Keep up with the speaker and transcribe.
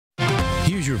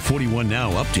Here's your 41 Now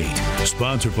update,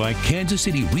 sponsored by Kansas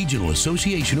City Regional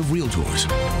Association of Realtors.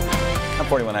 I'm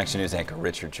 41 Action News anchor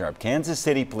Richard Sharp. Kansas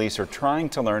City police are trying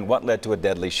to learn what led to a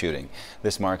deadly shooting.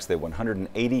 This marks the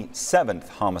 187th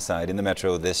homicide in the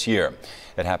metro this year.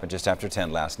 It happened just after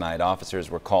 10 last night. Officers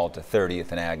were called to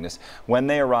 30th and Agnes. When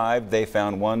they arrived, they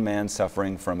found one man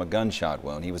suffering from a gunshot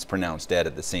wound. He was pronounced dead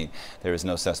at the scene. There is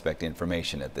no suspect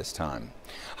information at this time.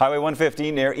 Highway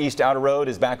 150 near East Outer Road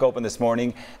is back open this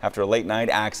morning after a late night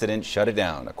accident shut it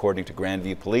down. According to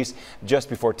Grandview Police, just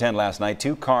before 10 last night,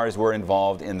 2 cars were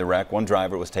involved in the wreck. One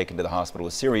driver was taken to the hospital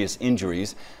with serious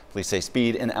injuries. Police say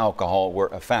speed and alcohol were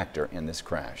a factor in this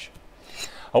crash.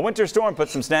 A winter storm put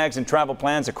some snags in travel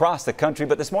plans across the country,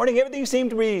 but this morning everything seemed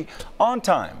to be on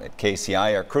time at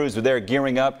KCI. Our crews were there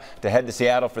gearing up to head to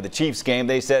Seattle for the Chiefs game.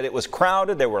 They said it was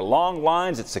crowded, there were long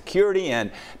lines at security,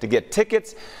 and to get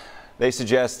tickets, they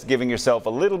suggest giving yourself a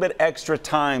little bit extra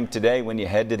time today when you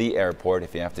head to the airport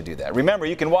if you have to do that. Remember,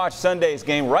 you can watch Sunday's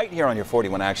game right here on your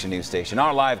 41 Action News station.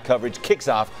 Our live coverage kicks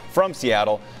off from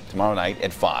Seattle tomorrow night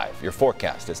at 5. Your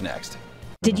forecast is next.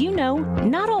 Did you know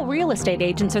not all real estate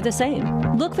agents are the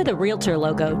same? Look for the Realtor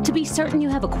logo to be certain you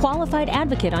have a qualified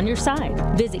advocate on your side.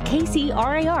 Visit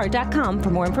kcrar.com for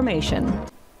more information.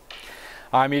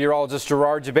 I'm meteorologist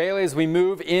Gerard Jabali. As we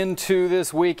move into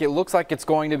this week, it looks like it's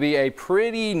going to be a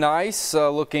pretty nice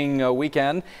looking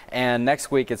weekend, and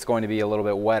next week it's going to be a little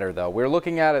bit wetter though. We're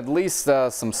looking at least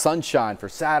some sunshine for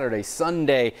Saturday,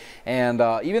 Sunday, and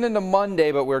even into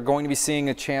Monday, but we're going to be seeing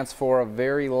a chance for a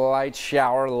very light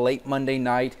shower late Monday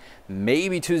night,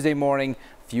 maybe Tuesday morning.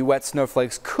 Few wet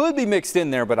snowflakes could be mixed in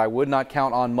there, but I would not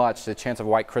count on much. The chance of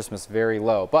white Christmas very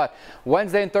low. But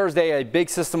Wednesday and Thursday, a big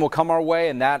system will come our way,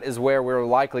 and that is where we're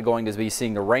likely going to be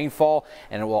seeing the rainfall,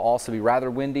 and it will also be rather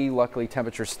windy. Luckily,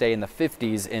 temperatures stay in the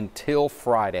 50s until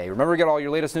Friday. Remember to get all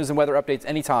your latest news and weather updates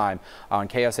anytime on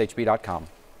KSHB.com.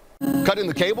 Cutting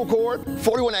the cable cord?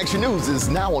 41 Action News is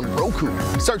now on Roku.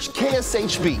 Search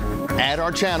KSHB, add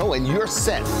our channel, and you're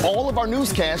set. All of our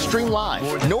newscasts stream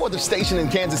live. No other station in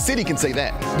Kansas City can say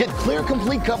that. Get clear,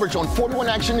 complete coverage on 41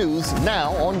 Action News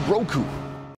now on Roku.